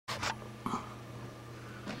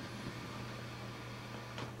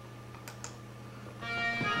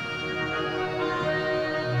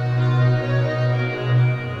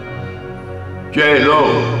J-Lo,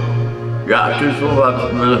 yeah, just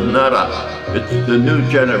nada. It's the new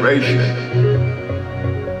generation.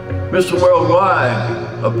 Mr.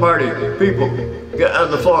 Worldwide, a party, people, get on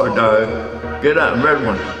the floor, darling. Get out and red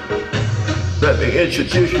one. Let me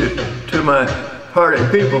introduce you to my party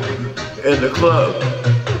people in the club.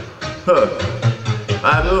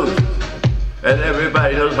 I lose, and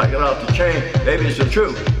everybody knows I get off the chain. Maybe it's the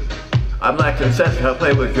truth. I'm like concession, I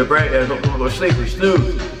play with your brain, I don't go to sleep or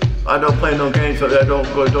snooze. I don't play no games, so I don't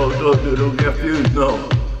get fused, no.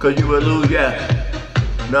 Cause you will lose, yeah.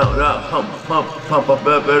 No, pump up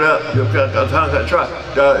it up. You got a tongue to try.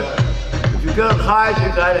 If you go high,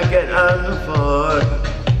 you gotta get on the floor.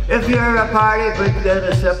 If you're a party, but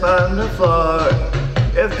then step on the floor.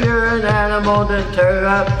 If you're an animal, then turn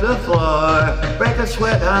up the floor. Break a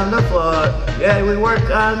sweat on the floor. Yeah, we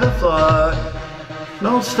work on the floor.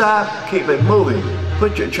 Don't stop, keep it moving.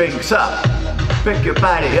 Put your drinks up. Pick your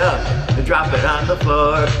body up and drop it on the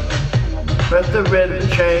floor. Let the rhythm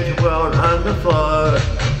change the world on the floor.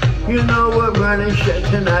 You know we're running shit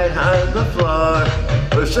tonight on the floor.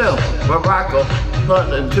 Brazil, Morocco,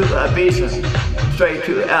 London to Ibiza, straight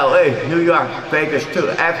to LA, New York, Vegas to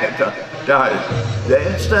Africa. Darling,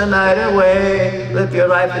 dance the night away. Live your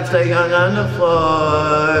life and stay young on the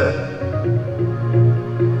floor.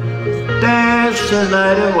 Dance the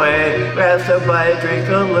night away, grab somebody, drink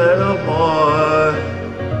a little more.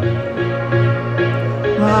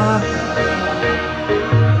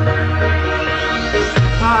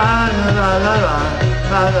 La la la la,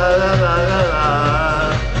 la la la la la.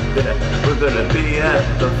 We're gonna be at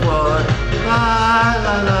the floor. La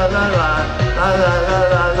la la la la, la la la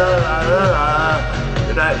la la la.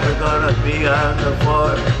 Tonight we're gonna be on the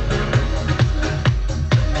floor.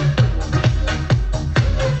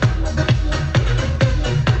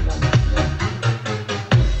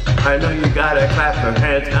 I know you gotta clap your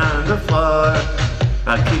hands on the floor.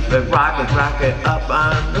 Now keep it rockin', rock it up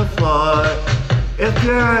on the floor. If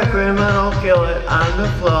you're a criminal, kill it on the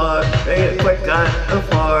floor. Make it quick on the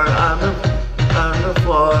floor, on the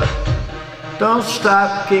floor. Don't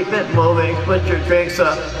stop, keep it moving, put your drinks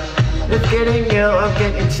up. It's getting ill, I'm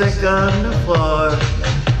getting sick on the floor.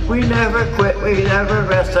 We never quit, we never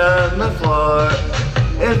rest on the floor.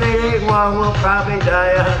 If it ain't wrong, we'll probably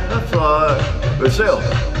die on the floor. Brazil,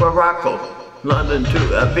 Morocco, London to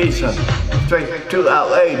Ibiza, straight to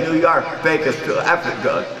LA, New York, Vegas to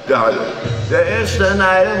Africa, darling. Dance the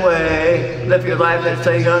night away, live your life and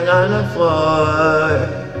stay young on the floor.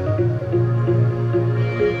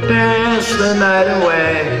 Dance the night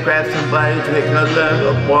away, grab somebody, drink a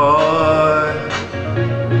little more.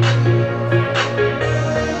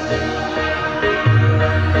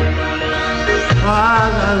 La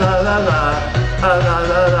la la la la, la la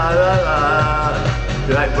la la la la.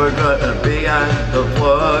 Tonight we're gonna be on the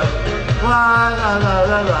floor. La la la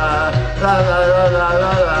la la, la la la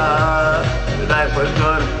la la. Tonight we're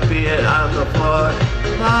gonna be on the floor.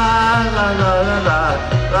 La la la la la,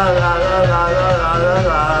 la la la la la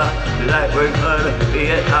la. Tonight we're gonna be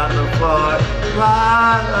on the floor.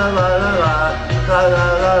 La la la la la, la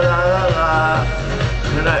la la la.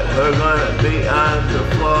 Tonight we're gonna be on the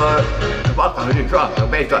floor. Fuck on the truck, the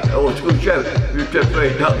bass truck, old school Chevy. You just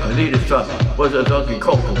very dumb, I need a son. Was a donkey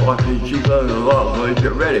coke, watching sheep on the lawn, so you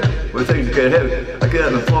get ready. When things get heavy, I get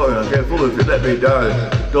on the floor and I get fool if you let me down.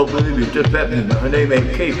 Don't believe me, just bet me. My name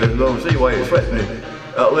ain't Keith, and don't see why you're sweating me.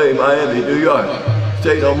 LA, Miami, New York.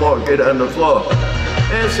 Say no more, get on the floor.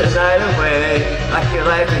 It's a night away, like your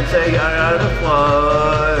life and say you're on the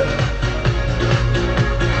floor.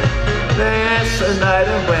 Dance the night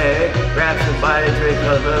away, grab somebody, drink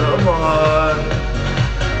a little more.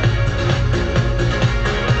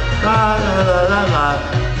 La la la la la,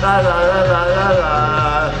 la la la la la la.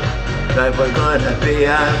 Tonight we're gonna be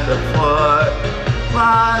on the floor.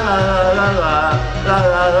 La la la la la, la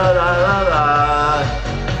la la la la la.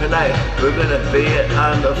 Tonight we're gonna be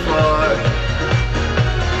on the floor.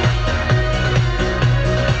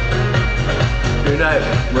 Tonight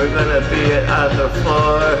we're gonna be on the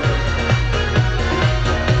floor.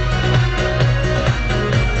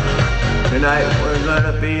 Tonight we're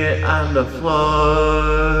gonna be on the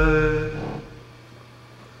floor.